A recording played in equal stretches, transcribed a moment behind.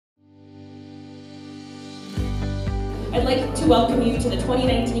I'd like to welcome you to the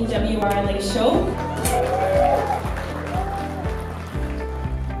 2019 WRLA show.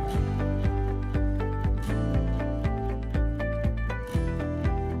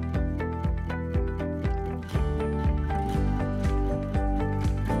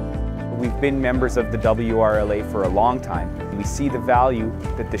 We've been members of the WRLA for a long time. We see the value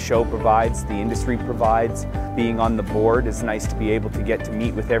that the show provides, the industry provides. Being on the board is nice to be able to get to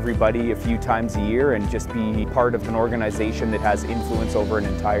meet with everybody a few times a year and just be part of an organization that has influence over an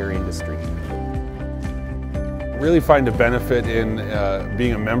entire industry. Really find a benefit in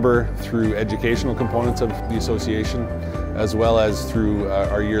being a member through educational components of the association, as well as through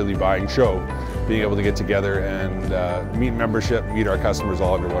our yearly buying show, being able to get together and meet membership, meet our customers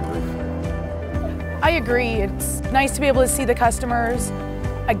all under one roof. I agree. It's nice to be able to see the customers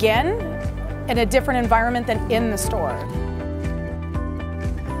again in a different environment than in the store.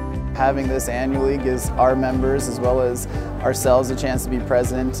 Having this annually gives our members as well as ourselves a chance to be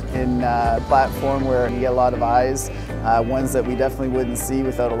present in a platform where you get a lot of eyes, ones that we definitely wouldn't see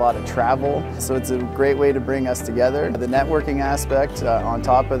without a lot of travel. So it's a great way to bring us together. The networking aspect on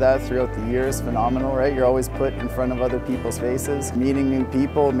top of that throughout the year is phenomenal, right? You're always put in front of other people's faces, meeting new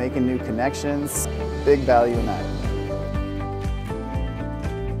people, making new connections. Big value in that.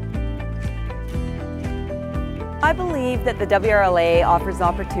 I believe that the WRLA offers an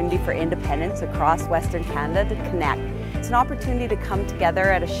opportunity for independents across Western Canada to connect. It's an opportunity to come together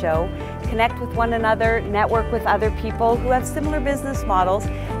at a show, connect with one another, network with other people who have similar business models,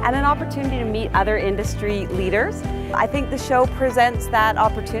 and an opportunity to meet other industry leaders. I think the show presents that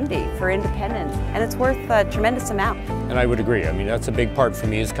opportunity for independents, and it's worth a tremendous amount. And I would agree. I mean, that's a big part for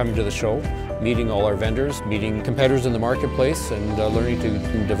me, is coming to the show, meeting all our vendors, meeting competitors in the marketplace, and learning to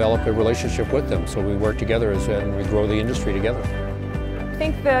develop a relationship with them so we work together and we grow the industry together. I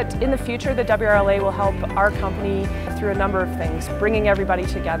think that in the future the WRLA will help our company through a number of things, bringing everybody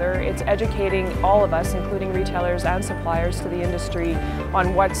together. It's educating all of us, including retailers and suppliers to the industry,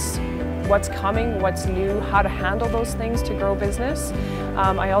 on what's coming, what's new, how to handle those things to grow business.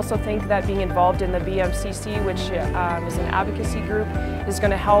 I also think that being involved in the BMCC, which is an advocacy group, is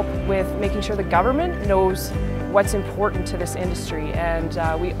going to help with making sure the government knows what's important to this industry, and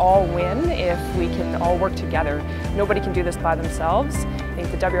we all win if we can all work together. Nobody can do this by themselves. I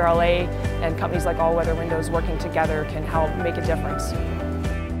think the WRLA and companies like All Weather Windows working together can help make a difference.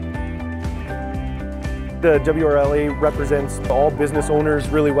 The WRLA represents all business owners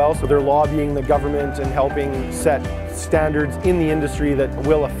really well, so they're lobbying the government and helping set standards in the industry that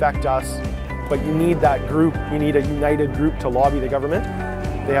will affect us. But you need that group, you need a united group to lobby the government.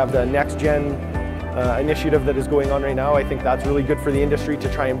 They have the Next Gen initiative that is going on right now. I think that's really good for the industry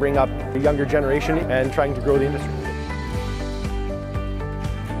to try and bring up the younger generation and trying to grow the industry.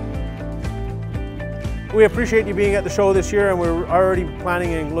 We appreciate you being at the show this year, and we're already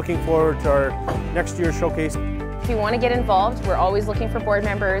planning and looking forward to our next year's showcase. If you want to get involved, we're always looking for board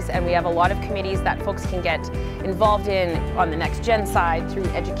members, and we have a lot of committees that folks can get involved in on the Next Gen side, through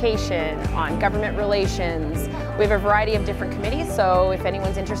education, on government relations. We have a variety of different committees, so if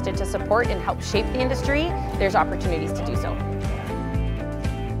anyone's interested to support and help shape the industry, there's opportunities to do so.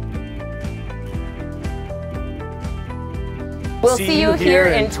 We'll see you here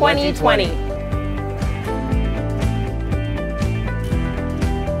in 2020.